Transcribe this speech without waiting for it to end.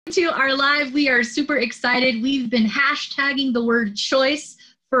to our live. We are super excited. We've been hashtagging the word choice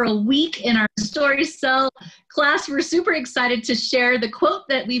for a week in our story. So class, we're super excited to share the quote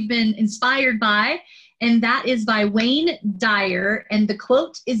that we've been inspired by, and that is by Wayne Dyer. And the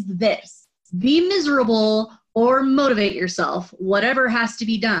quote is this: be miserable or motivate yourself. Whatever has to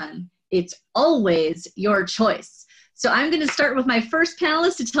be done, it's always your choice. So I'm going to start with my first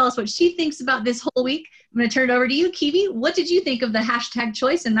panelist to tell us what she thinks about this whole week. I'm going to turn it over to you, Kebie. What did you think of the hashtag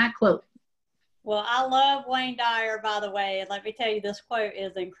choice and that quote? Well, I love Wayne Dyer, by the way. And let me tell you, this quote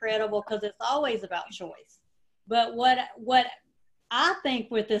is incredible because it's always about choice. But what I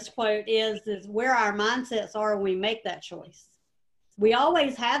think with this quote is where our mindsets are when we make that choice. We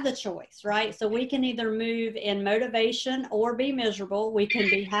always have the choice, right? So we can either move in motivation or be miserable. We can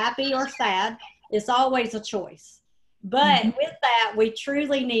be happy or sad. It's always a choice. But with that, we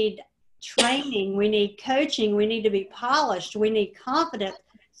truly need training. We need coaching. We need to be polished. We need confidence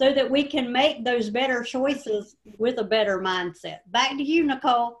so that we can make those better choices with a better mindset. Back to you,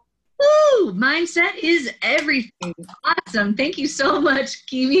 Nicole. Woo! Mindset is everything. Awesome. Thank you so much,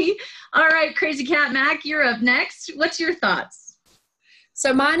 Kebie. All right, Crazy Cat Mac, you're up next. What's your thoughts?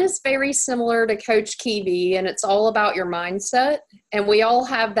 So mine is very similar to Coach Kebie, and it's all about your mindset. And we all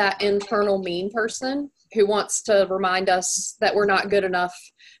have that internal mean person who wants to remind us that we're not good enough,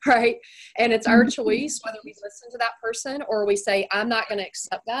 right? And it's our choice whether we listen to that person or we say, I'm not going to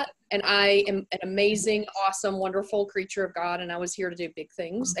accept that. And I am an amazing, awesome, wonderful creature of God, and I was here to do big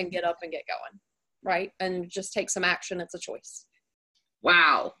things and get up and get going, right? And just take some action. It's a choice.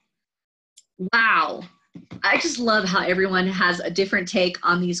 Wow. Wow. I just love how everyone has a different take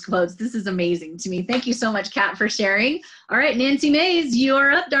on these quotes. This is amazing to me. Thank you so much, Kat, for sharing. All right, Nancy Mays, you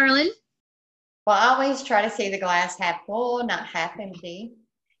are up, darling. Well, I always try to see the glass half full, not half empty.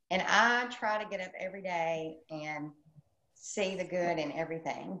 And I try to get up every day and see the good in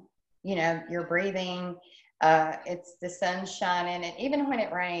everything. You know, you're breathing, it's the sun shining, and even when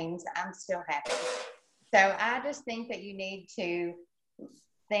it rains, I'm still happy. So I just think that you need to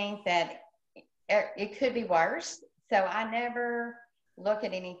think that it could be worse. So I never look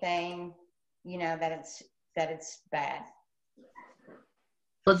at anything, you know, that it's bad.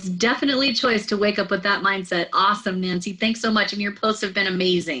 Well, it's definitely a choice to wake up with that mindset. Awesome, Nancy. Thanks so much. And your posts have been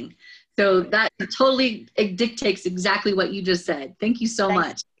amazing. So that totally dictates exactly what you just said. Thank you so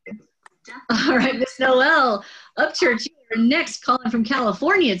much. All right, Miss Noelle, Upchurch, you are next, calling from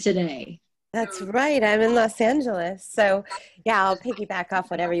California today. That's right. I'm in Los Angeles. So yeah, I'll piggyback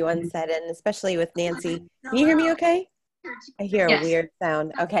off what everyone said, and especially with Nancy. Can you hear me okay? I hear a weird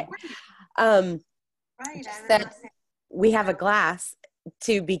sound. Okay. Just that we have a glass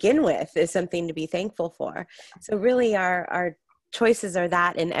to begin with is something to be thankful for. So really our choices are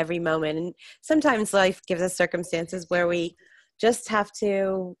that in every moment. And sometimes life gives us circumstances where we just have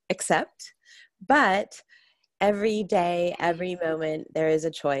to accept, but every day, every moment, there is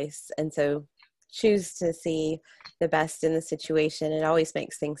a choice. And so choose to see the best in the situation. It always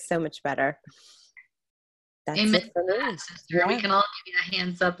makes things so much better. That's Amen. it for me. Yeah. We can all give you a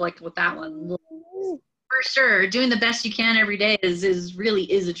hands up like with that one. For sure. Doing the best you can every day is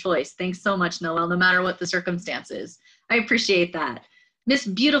really a choice. Thanks so much, Noelle, no matter what the circumstances. I appreciate that. Miss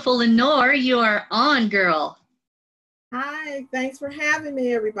Beautiful Lenore, you are on, girl. Hi, thanks for having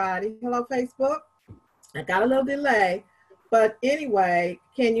me, everybody. Hello, Facebook. I got a little delay, but anyway,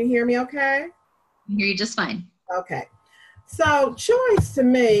 can you hear me okay? I hear you just fine. Okay. So choice to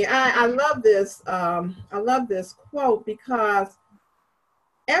me, I love this. I love this quote because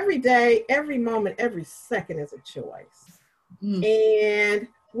every day, every moment, every second is a choice. And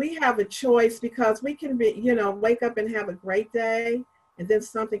we have a choice because we can be, you know, wake up and have a great day and then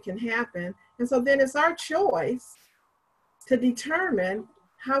something can happen. And so then it's our choice to determine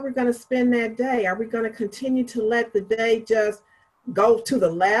how we're going to spend that day. Are we going to continue to let the day just go to the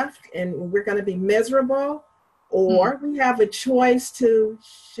left and we're going to be miserable? Or we have a choice to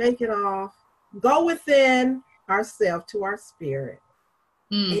shake it off, go within ourselves to our spirit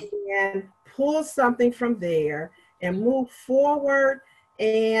and pull something from there and move forward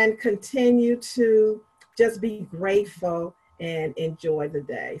and continue to just be grateful and enjoy the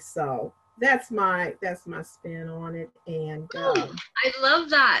day. So that's my spin on it. And I love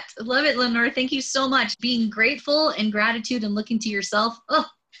that. Love it, Lenore. Thank you so much. Being grateful and gratitude and looking to yourself. Oh,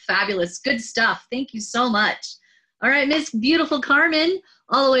 fabulous. Good stuff. Thank you so much. All right, Miss Beautiful Carmen,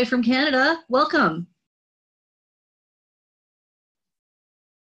 all the way from Canada. Welcome.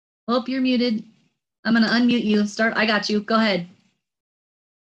 Oh, you're muted. I'm going to unmute you. I got you. Go ahead.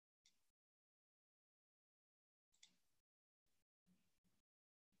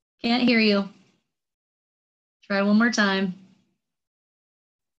 Can't hear you. Try one more time.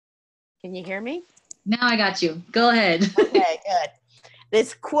 Can you hear me? Now I got you. Go ahead. Okay, good.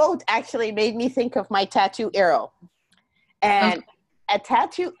 This quote actually made me think of my tattoo arrow. And a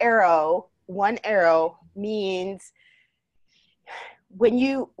tattoo arrow, one arrow, means when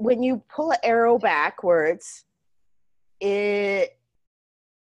you pull an arrow backwards, it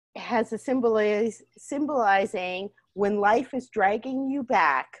has a symbolizing when life is dragging you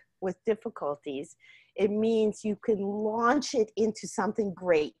back with difficulties, it means you can launch it into something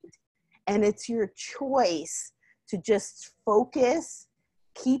great. And it's your choice to just focus,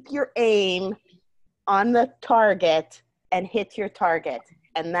 keep your aim on the target, and hit your target.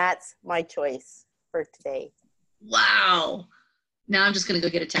 And that's my choice for today. Wow. Now I'm just going to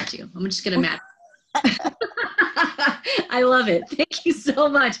go get a tattoo. I'm just going to match. I love it. Thank you so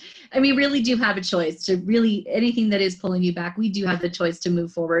much. I mean, really do have a choice to really anything that is pulling you back. We do have the choice to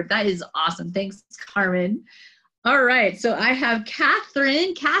move forward. That is awesome. Thanks, Carmen. All right. So I have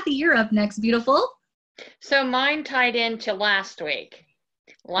Catherine. Kathy, you're up next. Beautiful. So mine tied into last week.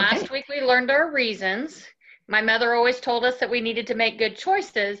 Last week we learned our reasons. My mother always told us that we needed to make good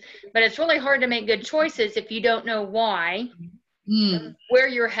choices, but it's really hard to make good choices if you don't know why, where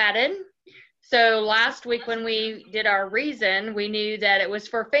you're headed. So last week when we did our reason, we knew that it was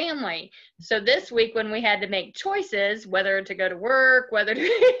for family. So this week when we had to make choices, whether to go to work, whether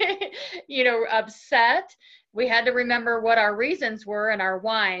to, upset, we had to remember what our reasons were and our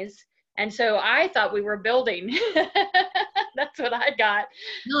whys. And so I thought we were building. That's what I got.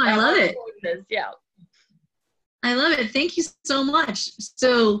 No, I love it. Choices. Yeah. I love it. Thank you so much.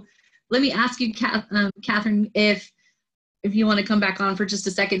 So let me ask you, Catherine, if you want to come back on for just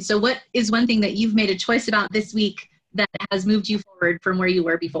a second. So what is one thing that you've made a choice about this week that has moved you forward from where you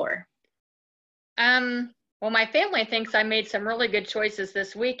were before? Well, my family thinks I made some really good choices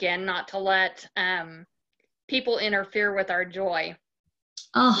this weekend not to let people interfere with our joy.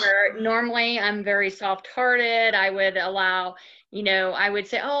 Oh. Where normally I'm very soft-hearted. I would allow, I would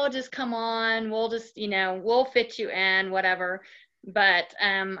say, oh, just come on. We'll just, we'll fit you in, whatever. But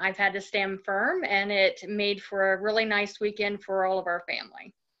I've had to stand firm, and it made for a really nice weekend for all of our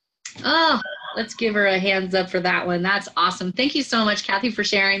family. Oh, let's give her a hands up for that one. That's awesome. Thank you so much, Kathy, for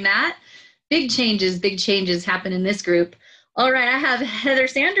sharing that. Big changes happen in this group. All right, I have Heather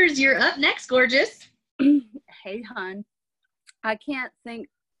Sanders. You're up next, gorgeous. Hey, hon. I can't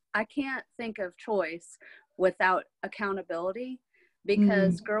think of choice without accountability,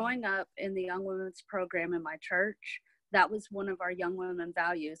 because growing up in the Young Women's program in my church, that was one of our young women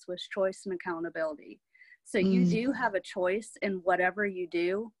values, was choice and accountability. So you do have a choice in whatever you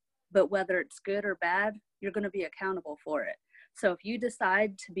do, but whether it's good or bad, you're going to be accountable for it. So if you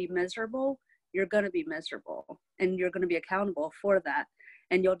decide to be miserable, you're going to be miserable, and you're going to be accountable for that,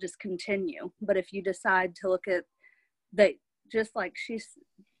 and you'll just continue. But if you decide to look at that, just like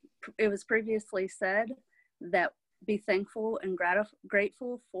it was previously said, that be thankful and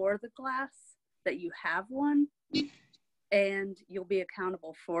grateful for the glass, that you have one, and you'll be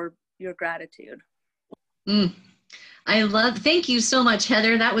accountable for your gratitude. Thank you so much,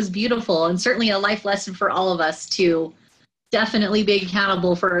 Heather. That was beautiful, and certainly a life lesson for all of us to definitely be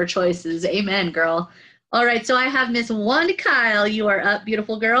accountable for our choices. Amen, girl. All right, so I have Miss Wanda Kyle. You are up,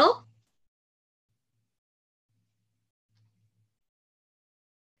 beautiful girl.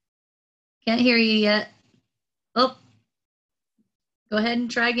 Can't hear you yet. Oh, go ahead and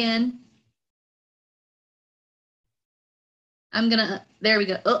try again. There we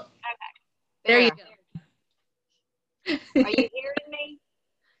go. Oh, okay. There you go. Are you hearing me?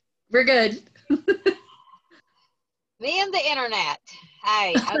 We're good. Me and the internet.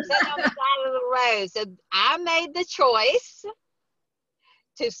 Hey, I'm sitting on the side of the road. So I made the choice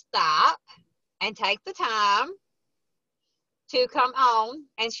to stop and take the time to come on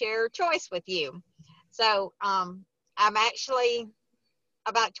and share a choice with you. So I'm actually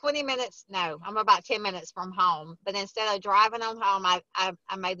about 20 minutes, no, I'm about 10 minutes from home. But instead of driving on home,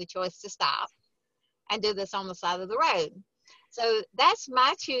 I made the choice to stop and do this on the side of the road. So that's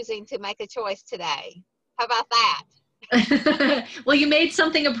my choosing to make a choice today. How about that? Well, you made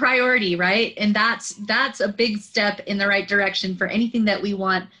something a priority, right? And that's a big step in the right direction for anything that we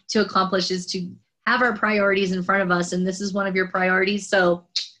want to accomplish, is to have our priorities in front of us. And this is one of your priorities. So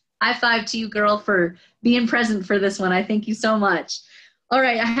high five to you, girl, for being present for this one. I thank you so much. All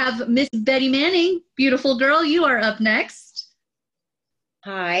right, I have Miss Betty Manning. Beautiful girl, you are up next.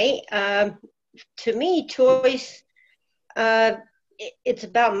 Hi. To me, choice, it's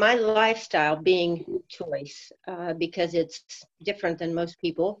about my lifestyle being choice, because it's different than most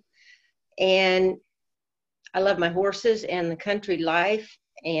people. And I love my horses and the country life,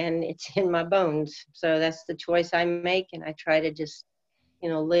 and it's in my bones. So that's the choice I make, and I try to just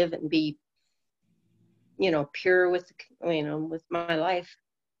live and be, pure with, with my life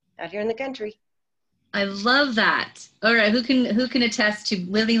out here in the country. I love that. All right, who can attest to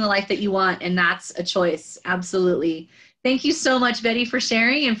living the life that you want, and that's a choice. Absolutely. Thank you so much, Betty, for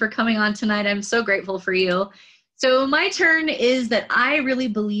sharing and for coming on tonight. I'm so grateful for you. So my turn is that I really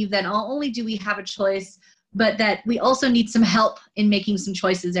believe that not only do we have a choice, but that we also need some help in making some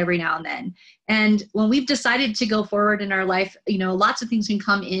choices every now and then. And when we've decided to go forward in our life, lots of things can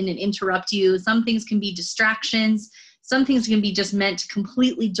come in and interrupt you. Some things can be distractions. Some things can be just meant to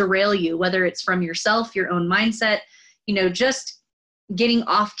completely derail you, whether it's from yourself, your own mindset, just getting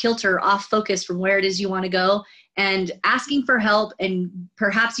off kilter, off focus from where it is you want to go. And asking for help and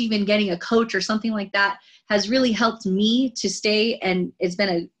perhaps even getting a coach or something like that has really helped me to stay. And it's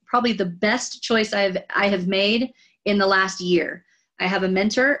been probably the best choice I have made in the last year. I have a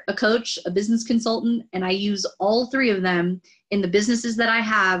mentor, a coach, a business consultant, and I use all three of them in the businesses that I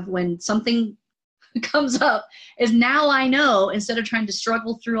have when something comes up. Is now I know, instead of trying to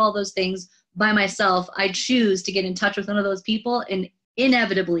struggle through all those things by myself, I choose to get in touch with one of those people, and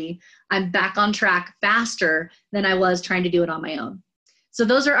inevitably I'm back on track faster than I was trying to do it on my own. So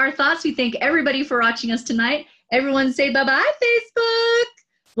those are our thoughts. We thank everybody for watching us tonight. Everyone say bye-bye, Facebook.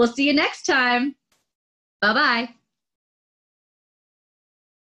 We'll see you next time. Bye-bye.